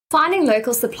Finding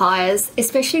local suppliers,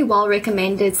 especially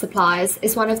well-recommended suppliers,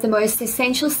 is one of the most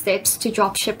essential steps to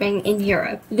dropshipping in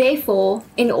Europe. Therefore,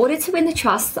 in order to win the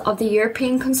trust of the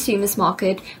European consumers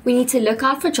market, we need to look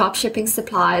out for dropshipping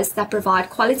suppliers that provide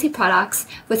quality products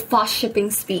with fast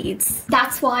shipping speeds.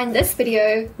 That's why in this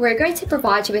video, we're going to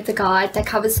provide you with a guide that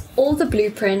covers all the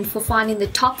blueprint for finding the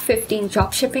top 15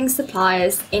 dropshipping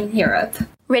suppliers in Europe.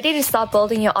 Ready to start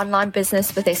building your online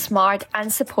business with a smart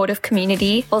and supportive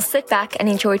community? Well, sit back and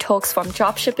enjoy talks from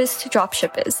dropshippers to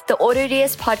dropshippers, the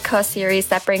AutoDS podcast series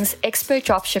that brings expert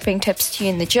dropshipping tips to you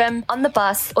in the gym, on the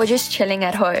bus, or just chilling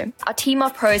at home. Our team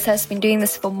of pros has been doing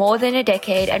this for more than a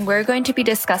decade, and we're going to be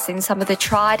discussing some of the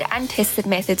tried and tested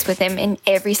methods with them in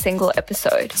every single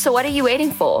episode. So what are you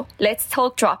waiting for? Let's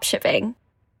talk dropshipping.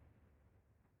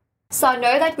 So I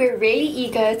know that we're really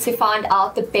eager to find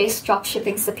out the best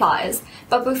dropshipping suppliers,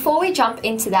 but before we jump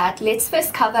into that, let's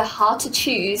first cover how to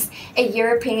choose a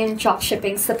European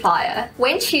dropshipping supplier.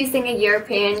 When choosing a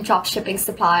European dropshipping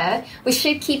supplier, we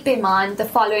should keep in mind the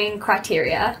following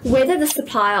criteria: whether the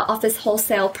supplier offers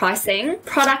wholesale pricing,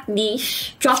 product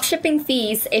niche, dropshipping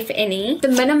fees if any, the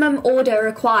minimum order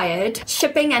required,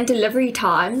 shipping and delivery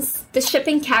times, the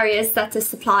shipping carriers that the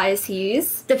suppliers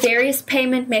use, the various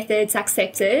payment methods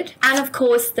accepted, and of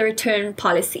course the return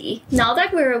policy. Now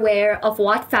that we're aware of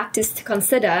what factors to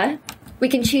consider, we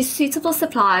can choose suitable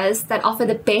suppliers that offer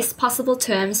the best possible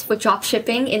terms for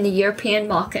dropshipping in the European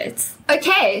market.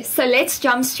 Okay, so let's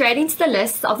jump straight into the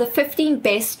list of the 15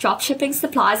 best dropshipping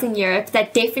suppliers in Europe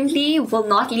that definitely will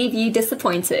not leave you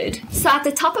disappointed. So at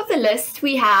the top of the list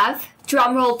we have,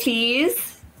 drumroll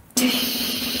please,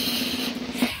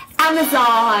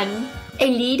 Amazon, a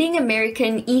leading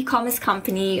American e-commerce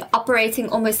company operating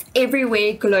almost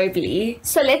everywhere globally.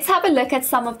 So let's have a look at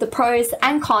some of the pros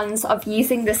and cons of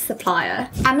using this supplier.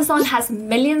 Amazon has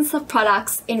millions of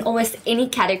products in almost any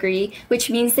category,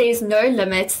 which means there is no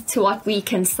limit to what we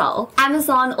can sell.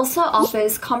 Amazon also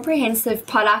offers comprehensive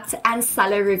product and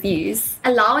seller reviews,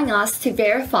 allowing us to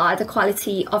verify the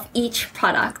quality of each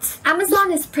product.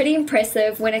 Amazon is pretty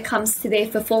impressive when it comes to their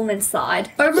fulfillment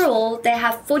side. Overall, they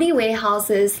have 40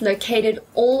 warehouses located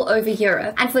all over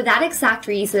Europe, and for that exact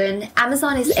reason,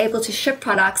 Amazon is able to ship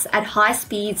products at high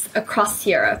speeds across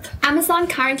Europe. Amazon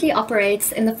currently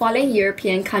operates in the following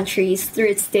European countries through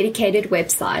its dedicated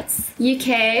websites: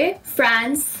 UK,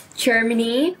 France,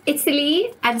 Germany,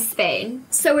 Italy, and Spain.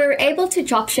 So we're able to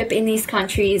dropship in these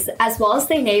countries as well as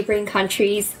their neighboring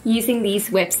countries using these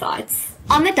websites.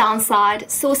 On the downside,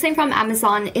 sourcing from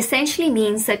Amazon essentially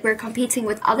means that we're competing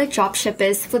with other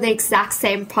dropshippers for the exact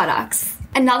same products.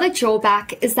 Another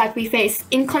drawback is that we face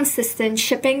inconsistent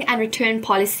shipping and return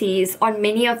policies on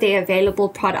many of their available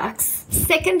products.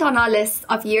 Second on our list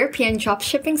of European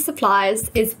dropshipping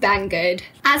suppliers is Banggood.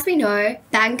 As we know,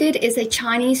 Banggood is a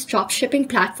Chinese dropshipping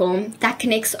platform that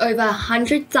connects over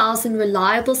 100,000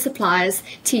 reliable suppliers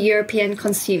to European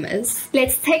consumers.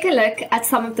 Let's take a look at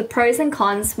some of the pros and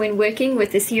cons when working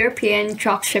with this European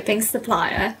dropshipping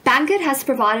supplier. Banggood has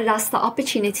provided us the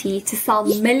opportunity to sell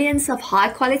millions of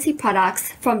high-quality products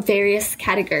from various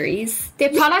categories. Their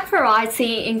product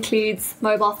variety includes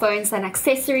mobile phones and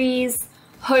accessories,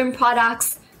 home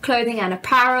products, clothing and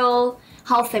apparel,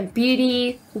 health and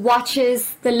beauty,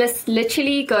 watches. The list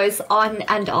literally goes on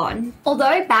and on.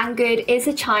 Although Banggood is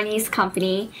a Chinese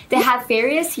company, they have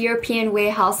various European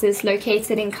warehouses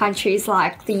located in countries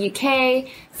like the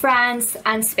UK, France,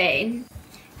 and Spain.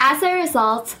 As a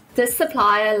result, this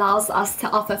supplier allows us to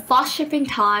offer fast shipping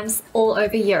times all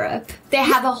over Europe. They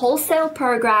have a wholesale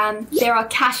program, there are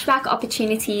cashback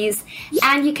opportunities,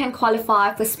 and you can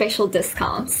qualify for special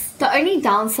discounts. The only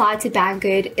downside to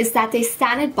Banggood is that their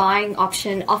standard buying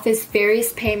option offers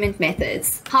various payment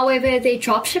methods. However, their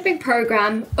dropshipping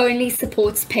program only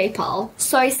supports PayPal.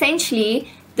 So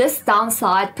essentially, this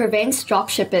downside prevents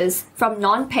dropshippers from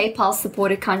non-PayPal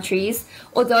supported countries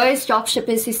or those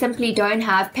dropshippers who simply don't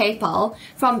have PayPal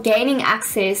from gaining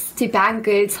access to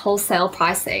Banggood's wholesale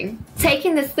pricing.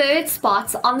 Taking the third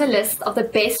spot on the list of the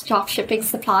best dropshipping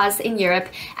suppliers in Europe,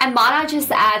 and might I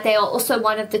just add, they are also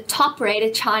one of the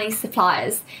top-rated Chinese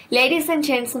suppliers. Ladies and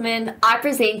gentlemen, I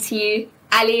present to you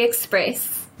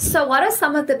AliExpress. So what are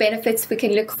some of the benefits we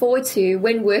can look forward to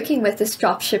when working with this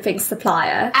dropshipping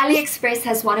supplier? AliExpress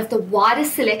has one of the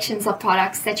widest selections of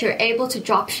products that you're able to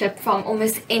dropship from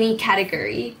almost any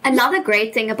category. Another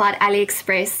great thing about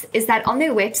AliExpress is that on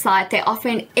their website, they offer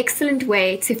an excellent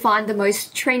way to find the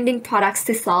most trending products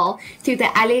to sell through the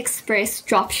AliExpress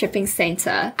Dropshipping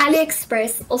Center.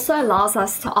 AliExpress also allows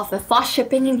us to offer fast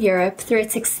shipping in Europe through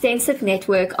its extensive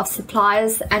network of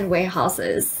suppliers and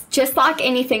warehouses. Just like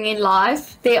anything in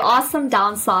life, there there are some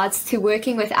downsides to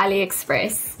working with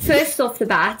AliExpress. First off the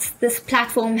bat, this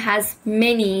platform has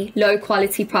many low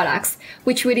quality products,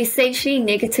 which would essentially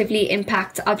negatively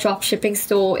impact our dropshipping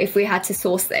store if we had to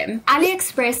source them.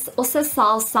 AliExpress also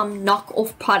sells some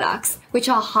knockoff products, which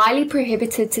are highly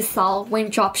prohibited to sell when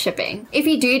dropshipping. If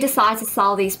you do decide to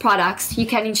sell these products, you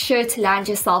can ensure to land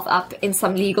yourself up in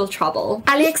some legal trouble.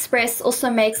 AliExpress also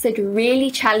makes it really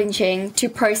challenging to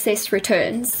process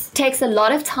returns. It takes a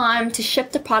lot of time to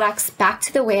ship the products back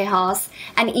to the warehouse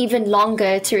and even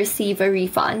longer to receive a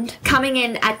refund. Coming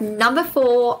in at number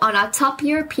 4 on our top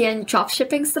European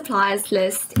dropshipping suppliers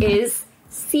list is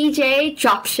CJ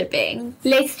Dropshipping.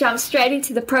 Let's jump straight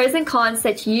into the pros and cons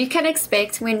that you can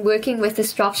expect when working with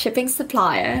this dropshipping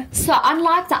supplier. So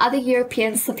unlike the other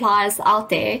European suppliers out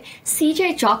there,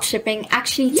 CJ Dropshipping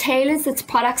actually tailors its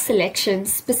product selection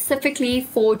specifically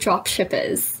for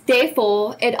dropshippers.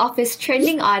 Therefore, it offers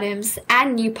trending items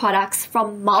and new products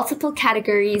from multiple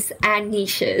categories and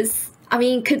niches. I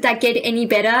mean, could that get any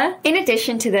better? In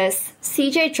addition to this,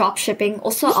 CJ Dropshipping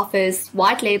also offers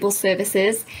white label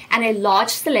services and a large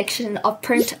selection of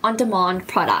print-on-demand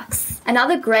products.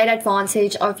 Another great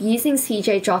advantage of using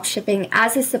CJ Dropshipping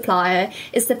as a supplier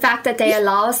is the fact that they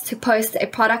allow us to post a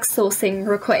product sourcing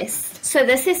request. So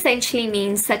this essentially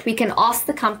means that we can ask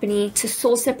the company to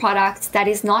source a product that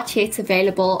is not yet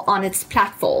available on its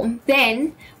platform.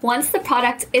 Then, once the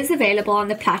product is available on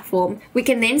the platform, we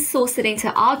can then source it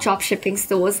into our dropshipping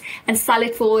stores and sell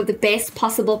it for the best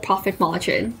possible profit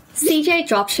margin. CJ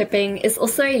Dropshipping is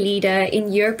also a leader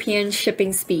in European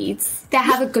shipping speeds. They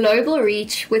have a global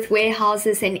reach with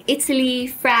warehouses in Italy,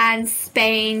 France,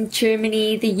 Spain,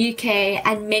 Germany, the UK,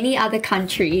 and many other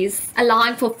countries,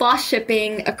 allowing for fast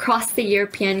shipping across the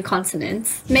European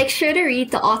continent. Make sure to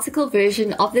read the article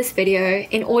version of this video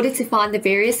in order to find the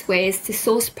various ways to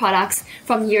source products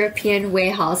from European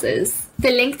warehouses. The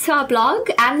link to our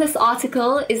blog and this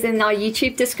article is in our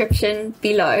YouTube description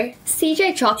below.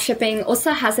 CJ Dropshipping also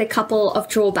has a couple of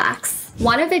drawbacks.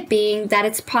 One of it being that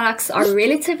its products are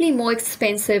relatively more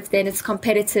expensive than its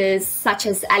competitors such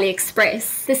as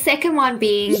AliExpress. The second one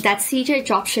being that CJ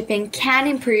Dropshipping can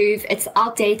improve its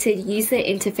outdated user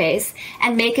interface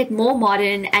and make it more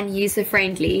modern and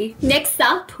user-friendly. Next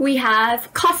up, we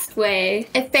have Costway,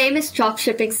 a famous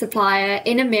dropshipping supplier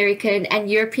in American and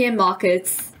European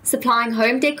markets, supplying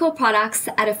home decor products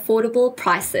at affordable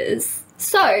prices.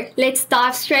 So, let's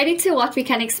dive straight into what we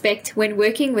can expect when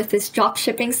working with this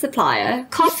dropshipping supplier.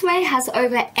 Costway has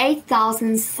over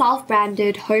 8,000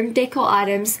 self-branded home decor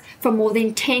items from more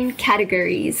than 10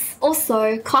 categories.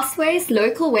 Also, Costway's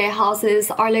local warehouses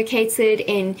are located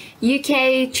in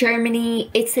UK,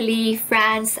 Germany, Italy,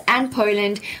 France, and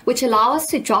Poland, which allow us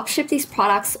to dropship these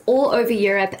products all over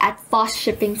Europe at fast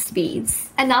shipping speeds.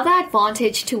 Another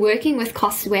advantage to working with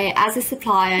Costway as a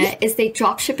supplier is their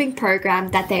dropshipping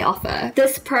program that they offer.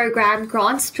 This program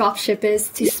grants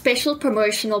dropshippers to special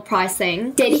promotional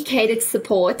pricing, dedicated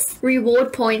support,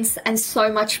 reward points, and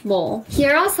so much more.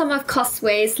 Here are some of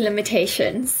Costway's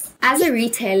limitations. As a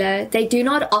retailer, they do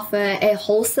not offer a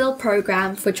wholesale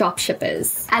program for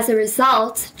dropshippers. As a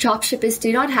result, dropshippers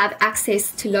do not have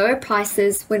access to lower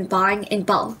prices when buying in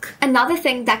bulk. Another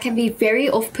thing that can be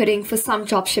very off-putting for some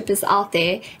dropshippers out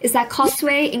there is that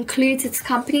Costway includes its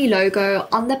company logo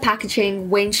on the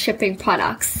packaging when shipping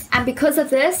products. And because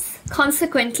of this,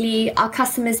 consequently, our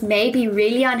customers may be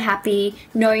really unhappy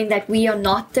knowing that we are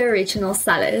not the original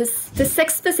sellers. The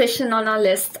 6th position on our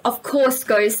list, of course,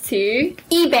 goes to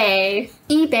eBay.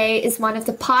 eBay is one of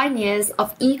the pioneers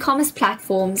of e-commerce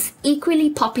platforms, equally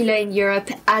popular in Europe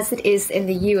as it is in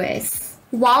the US.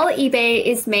 While eBay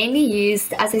is mainly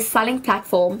used as a selling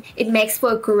platform, it makes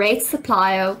for a great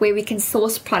supplier where we can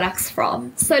source products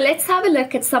from. So let's have a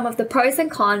look at some of the pros and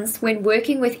cons when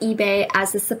working with eBay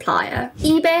as a supplier.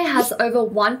 eBay has over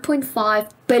 1.5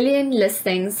 billion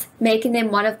listings, making them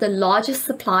one of the largest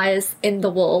suppliers in the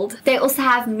world. They also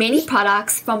have many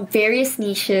products from various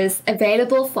niches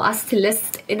available for us to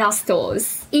list in our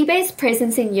stores. eBay's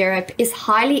presence in Europe is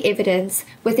highly evident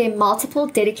with their multiple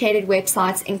dedicated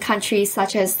websites in countries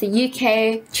such as the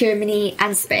UK, Germany,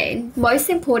 and Spain. Most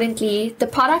importantly, the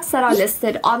products that are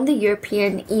listed on the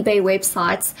European eBay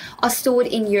websites are stored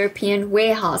in European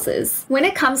warehouses. When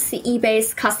it comes to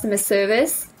eBay's customer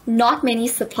service, not many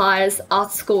suppliers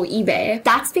outscore eBay.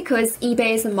 That's because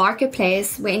eBay is a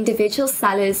marketplace where individual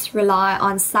sellers rely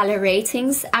on seller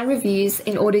ratings and reviews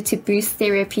in order to boost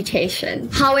their reputation.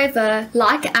 However,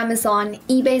 like Amazon,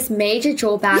 eBay's major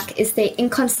drawback is their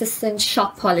inconsistent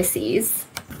shop policies.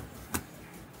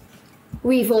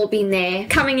 We've all been there.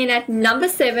 Coming in at number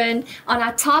 7 on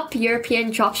our top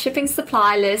European dropshipping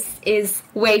supply list is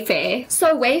Wayfair.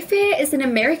 So Wayfair is an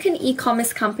American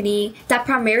e-commerce company that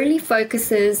primarily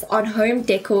focuses on home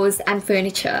decors and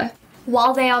furniture.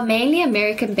 While they are mainly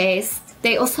American-based,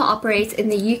 they also operate in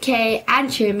the UK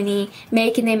and Germany,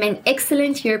 making them an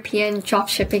excellent European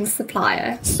dropshipping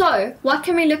supplier. So, what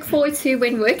can we look forward to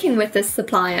when working with this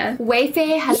supplier?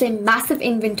 Wayfair has a massive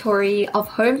inventory of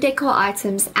home decor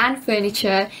items and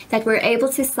furniture that we're able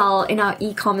to sell in our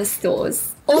e-commerce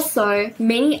stores. Also,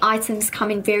 many items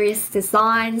come in various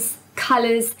designs,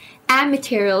 colors, and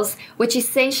materials, which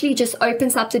essentially just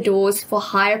opens up the doors for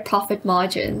higher profit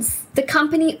margins. The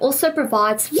company also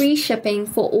provides free shipping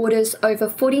for orders over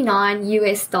 $49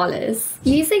 US.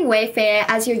 Using Wayfair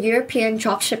as your European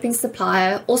dropshipping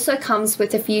supplier also comes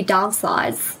with a few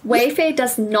downsides. Wayfair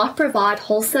does not provide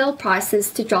wholesale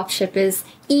prices to dropshippers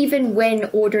even when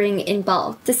ordering in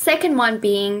bulk. The second one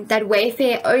being that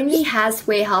Wayfair only has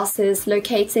warehouses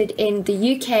located in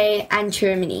the UK and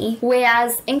Germany,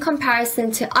 whereas in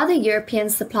comparison to other European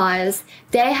suppliers,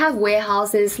 they have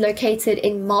warehouses located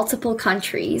in multiple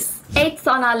countries. 8th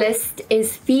on our list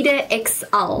is Vida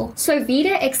XL. So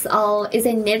Vida XL is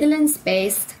a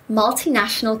Netherlands-based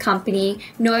multinational company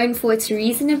known for its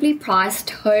reasonably priced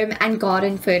home and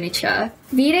garden furniture.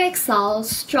 Vida XL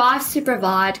strives to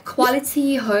provide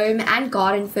quality home and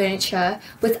garden furniture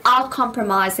without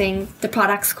compromising the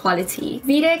product's quality.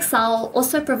 Vida XL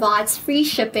also provides free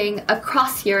shipping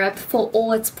across Europe for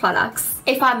all its products.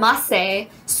 If I must say,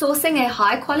 sourcing a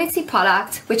high-quality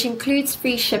product, which includes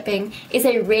free shipping, is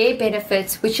a rare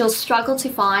benefit which you'll struggle to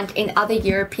find in other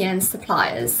European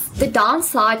suppliers. The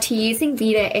downside to using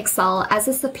Vida XL as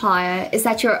a supplier is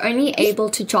that you're only able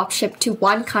to dropship to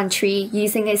one country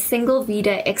using a single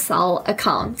Vida XL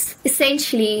account.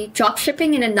 Essentially,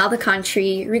 dropshipping in another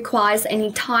country requires an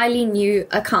entirely new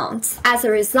account. As a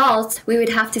result, we would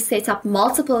have to set up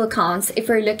multiple accounts if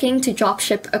we're looking to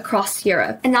dropship across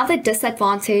Europe. Another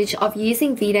disadvantage of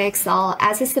using Vida XL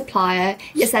as a supplier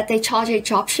is that they charge a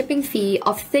dropshipping fee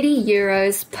of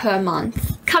 €30 per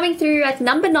month. Coming through at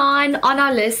number 9 on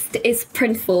our list is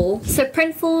Printful. So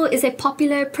Printful is a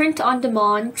popular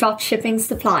print-on-demand dropshipping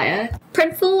supplier.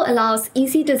 Printful allows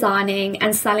easy designing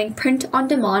and selling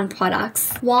print-on-demand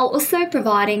products, while also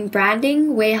providing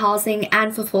branding, warehousing,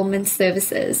 and fulfillment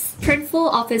services.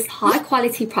 Printful offers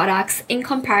high-quality products in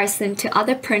comparison to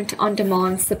other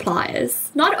print-on-demand suppliers.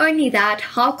 Not only that,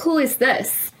 how cool is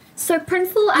this? So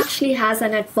Printful actually has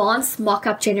an advanced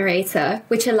mock-up generator,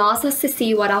 which allows us to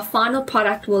see what our final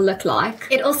product will look like.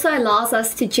 It also allows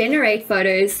us to generate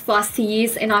photos for us to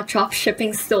use in our drop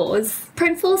shipping stores.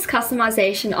 Printful's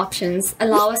customization options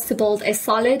allow us to build a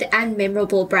solid and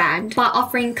memorable brand by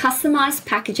offering customized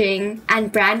packaging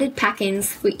and branded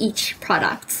pack-ins for each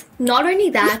product. Not only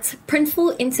that,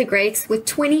 Printful integrates with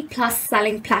 20+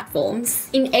 selling platforms,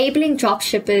 enabling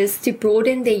dropshippers to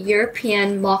broaden their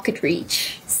European market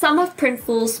reach. Some of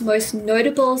Printful's most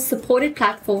notable supported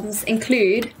platforms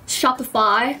include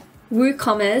Shopify,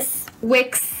 WooCommerce,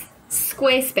 Wix,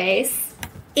 Squarespace,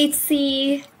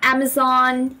 Etsy,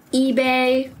 Amazon,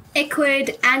 eBay,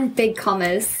 Ecwid, and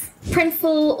BigCommerce.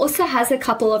 Printful also has a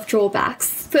couple of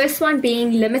drawbacks. First one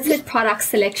being limited product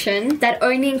selection that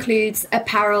only includes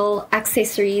apparel,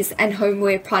 accessories, and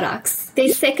homeware products. Their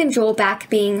second drawback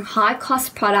being high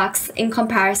cost products in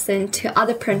comparison to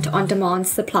other print-on-demand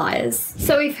suppliers.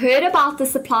 So we've heard about the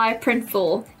supplier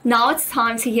Printful. Now it's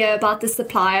time to hear about the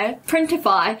supplier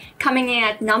Printify, coming in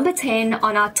at number 10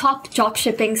 on our top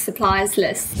dropshipping suppliers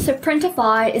list. So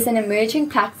Printify is an emerging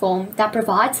platform that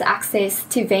provides access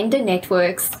to vendor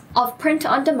networks of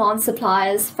print-on-demand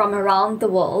suppliers from around the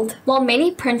world. While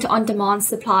many print-on-demand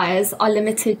suppliers are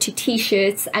limited to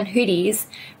t-shirts and hoodies,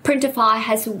 Printify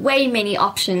has way many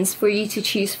options for you to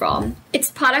choose from.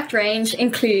 Its product range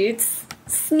includes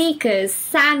sneakers,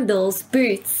 sandals,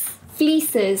 boots,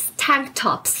 fleeces, tank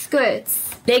tops,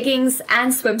 skirts, leggings,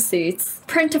 and swimsuits.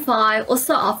 Printify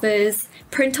also offers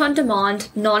print-on-demand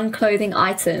non-clothing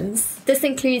items. This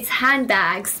includes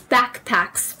handbags,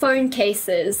 backpacks, phone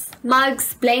cases,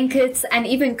 mugs, blankets, and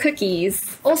even cookies.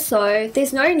 Also,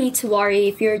 there's no need to worry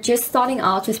if you're just starting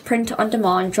out with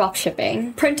print-on-demand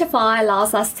dropshipping. Printify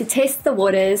allows us to test the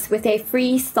waters with a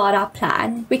free startup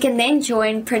plan. We can then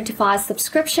join Printify's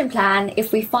subscription plan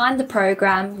if we find the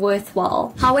program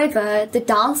worthwhile. However, the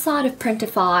downside of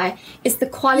Printify is the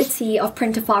quality of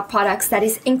Printify products that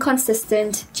is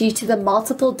inconsistent due to the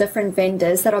multiple different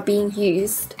vendors that are being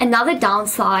used. Another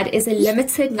downside is a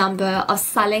limited number of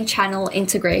selling channel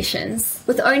integrations.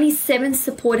 With only 7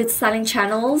 supported selling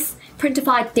channels,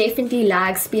 Printify definitely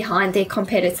lags behind their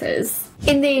competitors.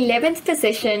 In the 11th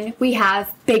position, we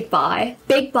have BigBuy.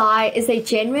 BigBuy is a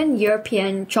genuine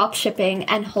European dropshipping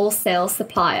and wholesale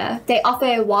supplier. They offer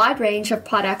a wide range of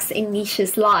products in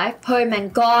niches like home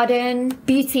and garden,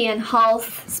 beauty and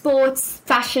health, sports,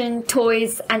 fashion,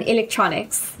 toys, and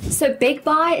electronics. So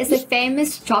BigBuy is a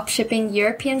famous dropshipping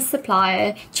European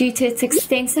supplier due to its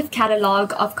extensive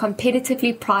catalog of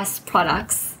competitively priced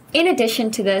products. In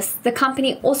addition to this, the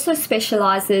company also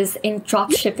specializes in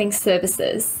dropshipping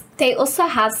services. They also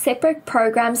have separate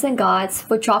programs and guides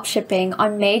for dropshipping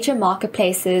on major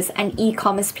marketplaces and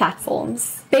e-commerce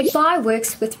platforms. BigBuy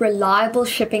works with reliable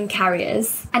shipping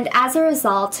carriers, and as a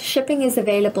result, shipping is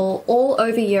available all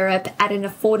over Europe at an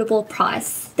affordable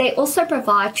price. They also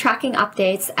provide tracking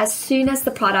updates as soon as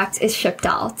the product is shipped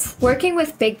out. Working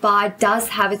with BigBuy does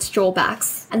have its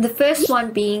drawbacks, and the first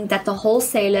one being that the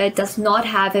wholesaler does not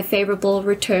have a favorable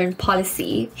return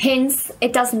policy. Hence,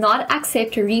 it does not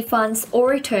accept refunds or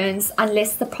returns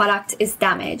unless the product is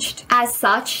damaged. As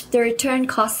such, the return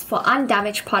costs for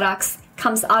undamaged products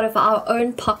comes out of our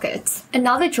own pocket.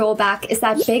 Another drawback is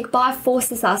that BigBuy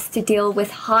forces us to deal with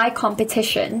high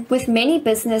competition. With many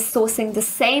businesses sourcing the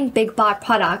same BigBuy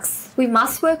products, we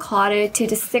must work harder to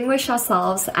distinguish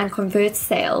ourselves and convert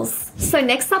sales. So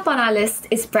next up on our list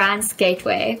is Brands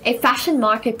Gateway, a fashion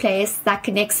marketplace that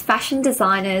connects fashion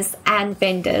designers and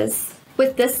vendors.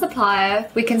 With this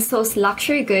supplier, we can source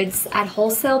luxury goods at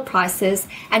wholesale prices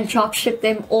and dropship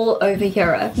them all over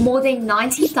Europe. More than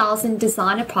 90,000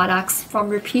 designer products from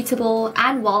reputable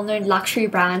and well-known luxury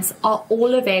brands are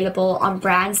all available on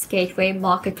Brands Gateway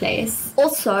Marketplace.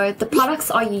 Also, the products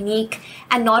are unique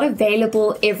and not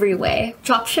available everywhere.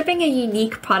 Dropshipping a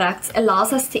unique product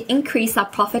allows us to increase our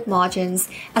profit margins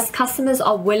as customers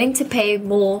are willing to pay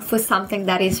more for something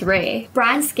that is rare.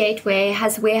 Brands Gateway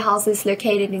has warehouses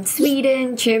located in Sweden,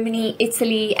 Germany,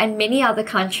 Italy, and many other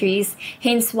countries,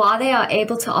 hence why they are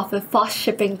able to offer fast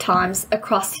shipping times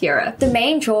across Europe. The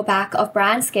main drawback of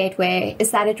Brands Gateway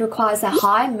is that it requires a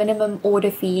high minimum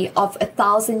order fee of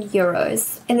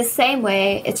 €1,000. In the same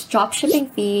way, its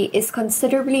dropshipping fee is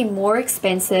considerably more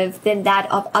expensive than that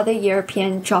of other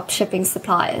European dropshipping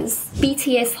suppliers.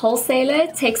 BTS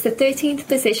Wholesaler takes the 13th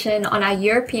position on our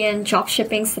European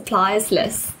dropshipping suppliers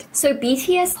list. So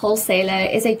BTS Wholesaler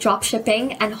is a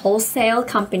dropshipping and wholesale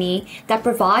company that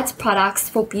provides products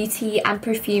for beauty and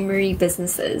perfumery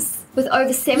businesses. With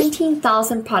over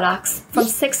 17,000 products from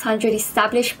 600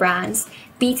 established brands,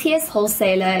 BTS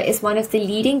Wholesaler is one of the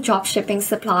leading dropshipping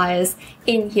suppliers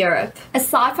in Europe.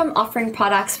 Aside from offering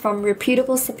products from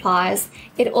reputable suppliers,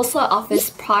 it also offers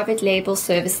private label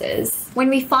services. When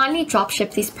we finally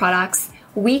dropship these products,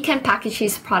 we can package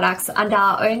these products under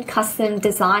our own custom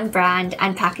design brand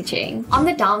and packaging. On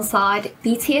the downside,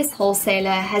 BTS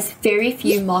Wholesaler has very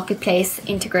few marketplace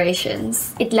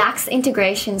integrations. It lacks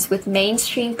integrations with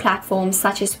mainstream platforms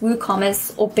such as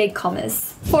WooCommerce or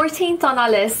BigCommerce. 14th on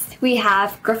our list, we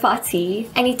have Graffiti,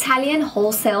 an Italian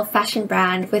wholesale fashion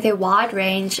brand with a wide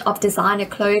range of designer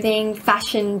clothing,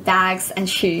 fashion, bags, and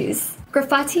shoes.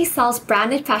 Graffiti sells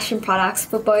branded fashion products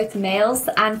for both males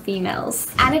and females,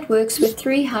 and it works with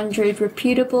 300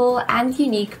 reputable and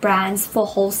unique brands for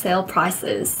wholesale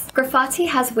prices. Graffiti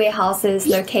has warehouses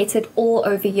located all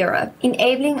over Europe,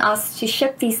 enabling us to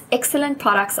ship these excellent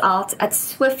products out at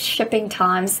swift shipping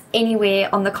times anywhere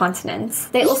on the continent.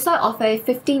 They also offer a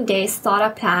 15-day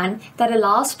startup plan that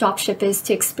allows dropshippers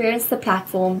to experience the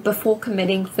platform before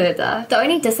committing further. The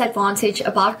only disadvantage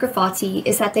about Graffiti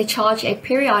is that they charge a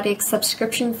periodic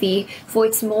subscription fee for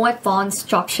its more advanced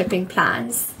dropshipping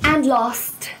plans. And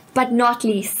last but not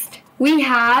least, we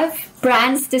have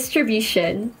Brands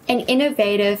Distribution, an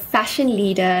innovative fashion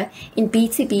leader in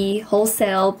B2B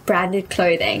wholesale branded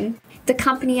clothing. The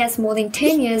company has more than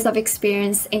 10 years of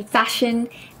experience in fashion,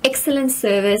 excellent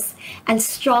service, and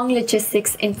strong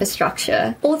logistics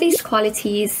infrastructure. All these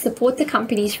qualities support the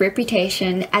company's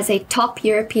reputation as a top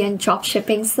European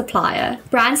dropshipping supplier.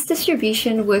 Brands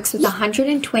Distribution works with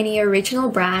 120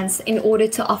 original brands in order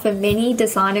to offer many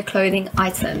designer clothing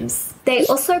items. They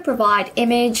also provide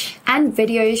image and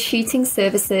video shooting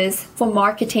services for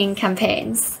marketing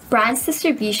campaigns. Brands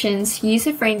Distribution's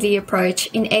user-friendly approach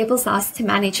enables us to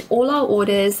manage all our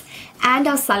orders and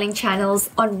our selling channels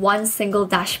on one single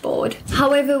dashboard.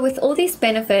 However, with all these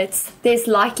benefits, there's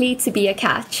likely to be a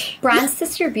catch. Brands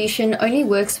Distribution only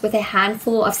works with a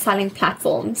handful of selling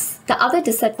platforms. The other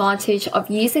disadvantage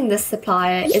of using this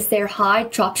supplier is their high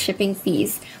dropshipping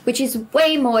fees, which is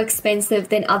way more expensive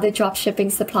than other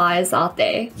dropshipping suppliers out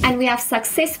there. And we have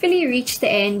successfully reached the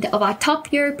end of our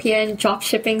top European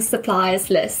dropshipping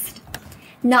suppliers list.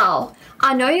 Now,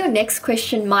 I know your next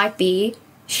question might be,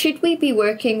 Should we be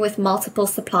working with multiple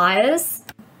suppliers?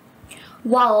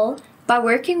 Well, by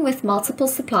working with multiple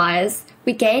suppliers,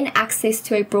 we gain access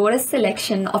to a broader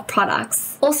selection of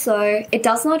products. Also, it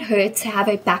does not hurt to have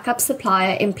a backup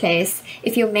supplier in place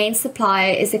if your main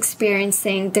supplier is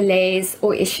experiencing delays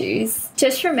or issues.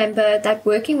 Just remember that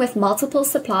working with multiple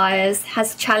suppliers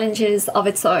has challenges of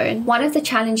its own. One of the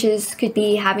challenges could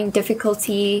be having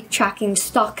difficulty tracking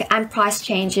stock and price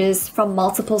changes from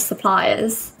multiple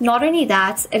suppliers. Not only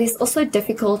that, it is also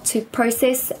difficult to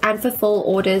process and fulfill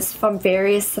orders from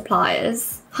various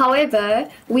suppliers. However,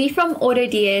 we from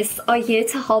AutoDS are here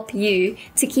to help you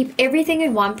to keep everything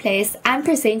in one place and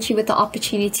present you with the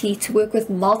opportunity to work with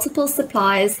multiple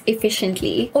suppliers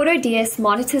efficiently. AutoDS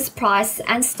monitors price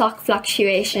and stock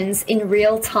fluctuations in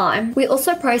real time. We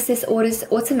also process orders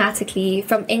automatically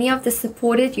from any of the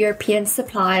supported European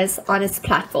suppliers on its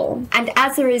platform. And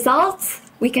as a result,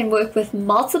 we can work with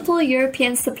multiple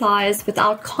European suppliers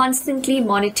without constantly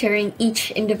monitoring each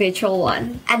individual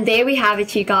one. And there we have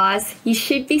it, you guys. You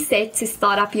should be set to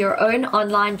start up your own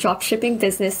online dropshipping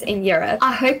business in Europe.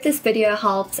 I hope this video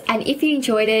helped, and if you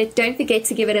enjoyed it, don't forget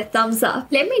to give it a thumbs up.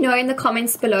 Let me know in the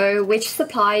comments below which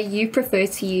supplier you prefer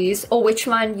to use or which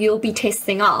one you'll be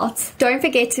testing out. Don't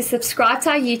forget to subscribe to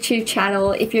our YouTube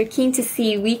channel if you're keen to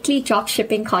see weekly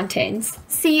dropshipping content.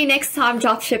 See you next time,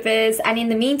 dropshippers, and in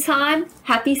the meantime,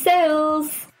 happy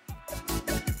sales!